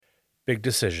Big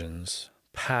decisions,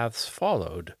 paths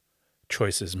followed,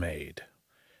 choices made.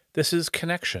 This is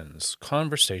Connections,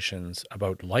 conversations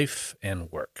about life and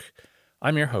work.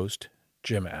 I'm your host,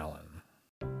 Jim Allen.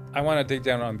 I want to dig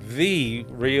down on the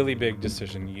really big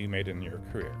decision you made in your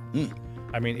career.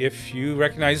 I mean, if you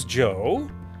recognize Joe,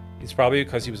 it's probably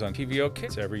because he was on TVO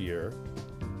Kids every year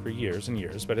for years and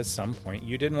years, but at some point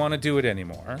you didn't want to do it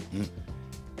anymore.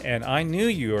 And I knew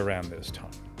you around this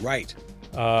time. Right.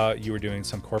 You were doing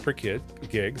some corporate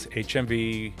gigs,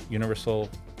 HMV, Universal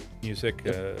Music,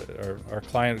 our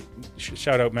client,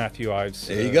 shout out Matthew Ives.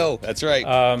 There you go. That's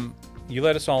right. You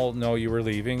let us all know you were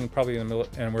leaving, probably in the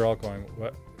middle, and we're all going,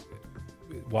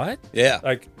 what? Yeah.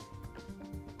 Like,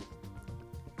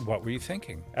 what were you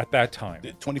thinking at that time?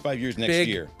 25 years next Big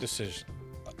year. decision.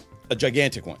 A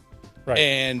gigantic one. Right.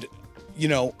 And,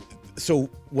 so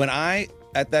when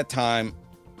at that time,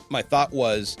 my thought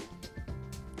was,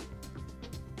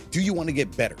 do you want to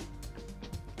get better?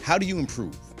 How do you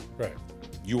improve? Right.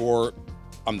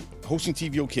 I'm hosting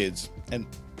TVO Kids and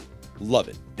love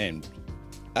it and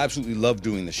absolutely love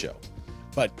doing the show.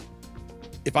 But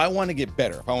if I want to get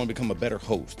better, if I want to become a better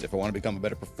host, if I want to become a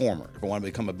better performer, if I want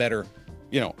to become a better,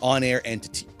 on-air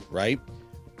entity, right?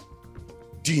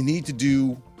 Do you need to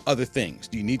do other things?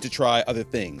 Do you need to try other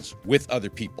things with other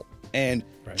people? And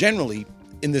generally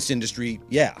in this industry,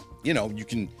 you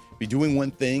can be doing one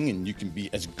thing and you can be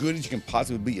as good as you can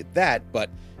possibly be at that,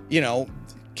 but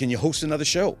can you host another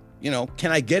show?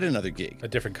 Can I get another gig? A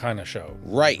different kind of show.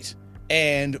 Right.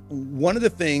 And one of the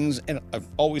things, and I've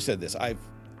always said this, I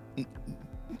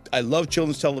love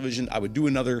children's television. I would do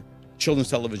another children's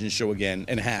television show again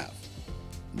and have.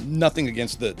 Nothing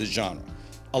against the genre.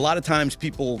 A lot of times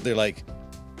people,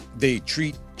 they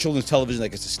treat children's television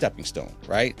like it's a stepping stone,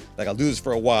 right? Like, I'll do this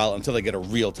for a while until I get a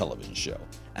real television show.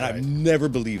 And I've never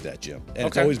believed that, Jim. And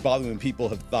it's always bothered me when people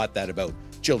have thought that about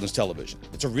children's television.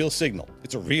 It's a real signal.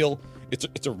 It's a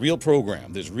real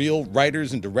program. There's real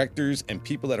writers and directors and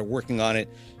people that are working on it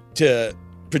to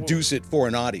produce it for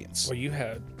an audience. Well, you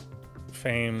had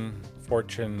fame,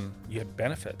 fortune, you had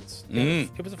benefits.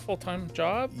 It was a full-time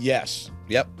job? Yes.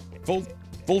 Yep.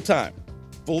 Full-time.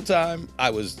 Full-time. I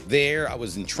was there. I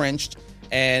was entrenched.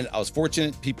 And I was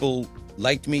fortunate. People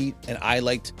liked me, and I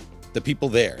liked the people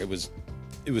there. It was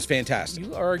fantastic. You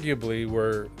arguably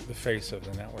were the face of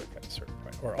the network at a certain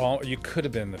point. You could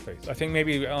have been the face. I think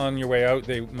maybe on your way out,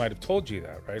 they might have told you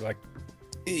that, right? Like,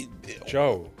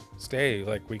 Joe, stay.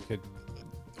 Like, we could.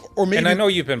 Or maybe. And I know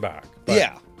you've been back. But,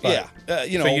 yeah. So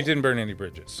you didn't burn any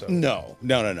bridges. So. No.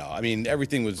 I mean,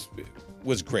 everything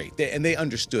was great. They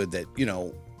understood that,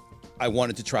 I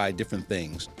wanted to try different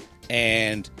things.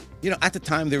 And, at the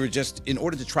time, they were just, in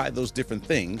order to try those different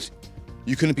things,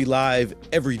 you couldn't be live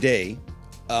every day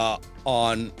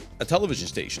on a television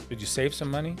station. Did you save some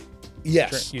money?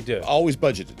 Yes. You did? Always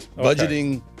budgeted. Okay.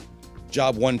 Budgeting,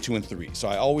 job 1, 2, and 3. So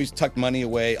I always tucked money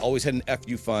away, always had an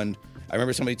FU fund. I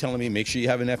remember somebody telling me, make sure you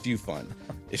have an FU fund.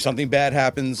 If something bad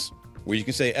happens, where you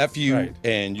can say FU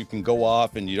and you can go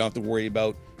off and you don't have to worry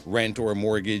about rent or a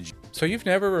mortgage. So you've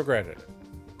never regretted it?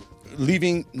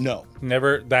 Leaving, no.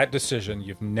 Never, that decision,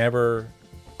 you've never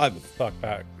thought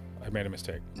back, I made a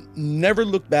mistake? Never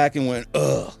looked back and went,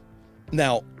 ugh.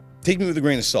 Now, take me with a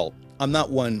grain of salt. I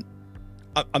don't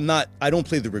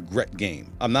play the regret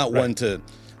game. I'm not one to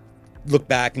look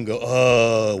back and go,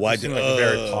 oh, why did I? Like a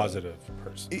very positive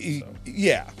person. So.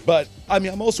 Yeah, but I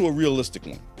mean, I'm also a realistic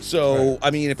one. So,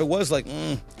 I mean, if it was like,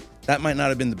 that might not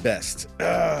have been the best.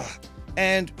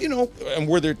 And, and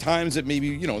were there times that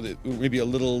maybe, maybe a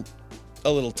little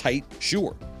tight?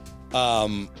 Sure.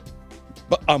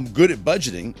 But I'm good at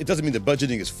budgeting. It doesn't mean that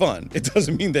budgeting is fun. It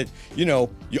doesn't mean that,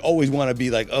 you always want to be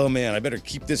like, oh man, I better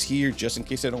keep this here just in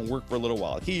case I don't work for a little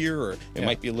while here, or it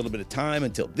might be a little bit of time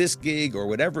until this gig or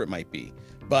whatever it might be.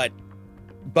 But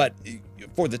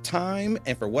for the time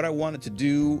and for what I wanted to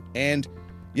do, and,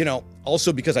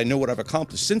 also because I know what I've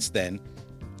accomplished since then,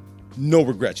 no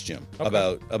regrets, Jim,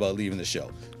 about leaving the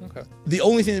show. Okay. The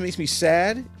only thing that makes me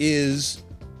sad is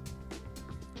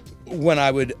when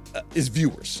is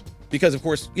viewers. Because, of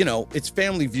course, it's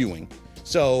family viewing.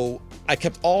 So I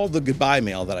kept all the goodbye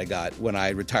mail that I got when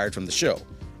I retired from the show.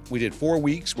 We did 4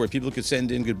 weeks where people could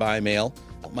send in goodbye mail.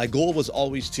 My goal was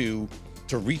always to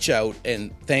reach out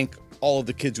and thank all of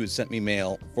the kids who had sent me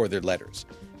mail for their letters.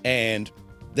 And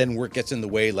then work gets in the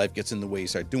way, life gets in the way, you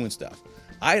start doing stuff.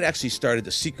 I had actually started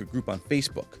a secret group on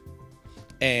Facebook.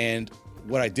 And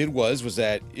what I did was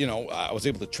that, I was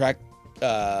able to track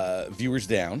viewers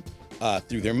down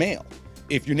through their mail.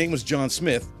 If your name was John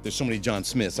Smith, there's so many John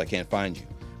Smiths, I can't find you.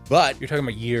 But you're talking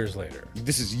about years later.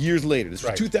 This is years later. This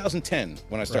was 2010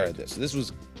 when I started this. So this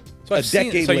was a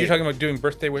decade So later. you're talking about doing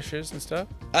birthday wishes and stuff?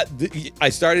 I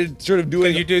started sort of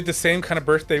doing. You did the same kind of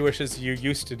birthday wishes you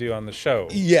used to do on the show.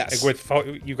 Yes. Like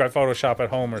you got Photoshop at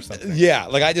home or something. Yeah,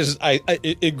 like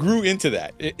it grew into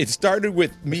that. It started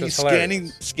with me is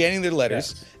hilarious. scanning their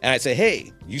letters, Yes. and I'd say,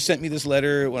 "Hey, you sent me this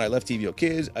letter when I left TVO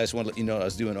Kids. I just want to let you know I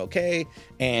was doing okay."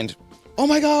 And oh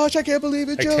my gosh, I can't believe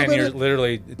it, Like Joe. 10 years,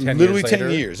 literally 10 literally years 10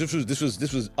 later. years. This was So the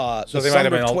they might have summer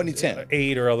been of 2010.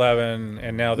 8 or 11,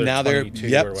 and now they're 22 or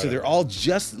yep. whatever. So they're all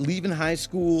just leaving high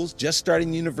schools, just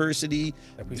starting university.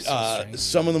 That'd be so strange.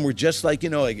 Some of them were just like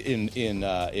like in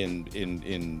So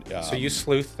you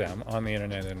sleuthed them on the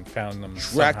internet and found them.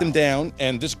 tracked them down,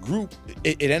 and this group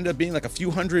it ended up being like a few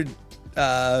hundred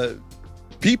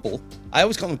people. I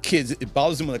always call them kids. It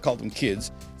bothers them when I call them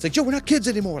kids. It's like, Joe, we're not kids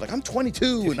anymore. Like, I'm 22.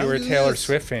 If and you I'm were a doing Taylor this.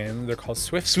 Swift fan, they're called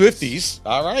Swifties. Swifties.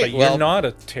 All right. But well, you're not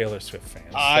a Taylor Swift fan.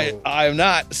 So I'm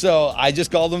not. So I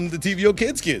just call them the TVO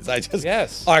kids. I just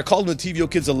Yes. I call them the TVO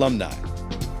Kids alumni.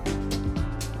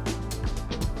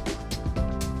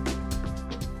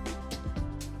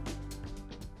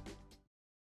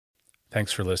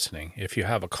 Thanks for listening. If you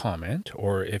have a comment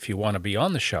or if you want to be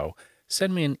on the show,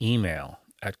 send me an email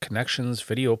at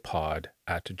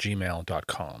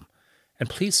connectionsvideopod@gmail.com. And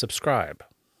please subscribe.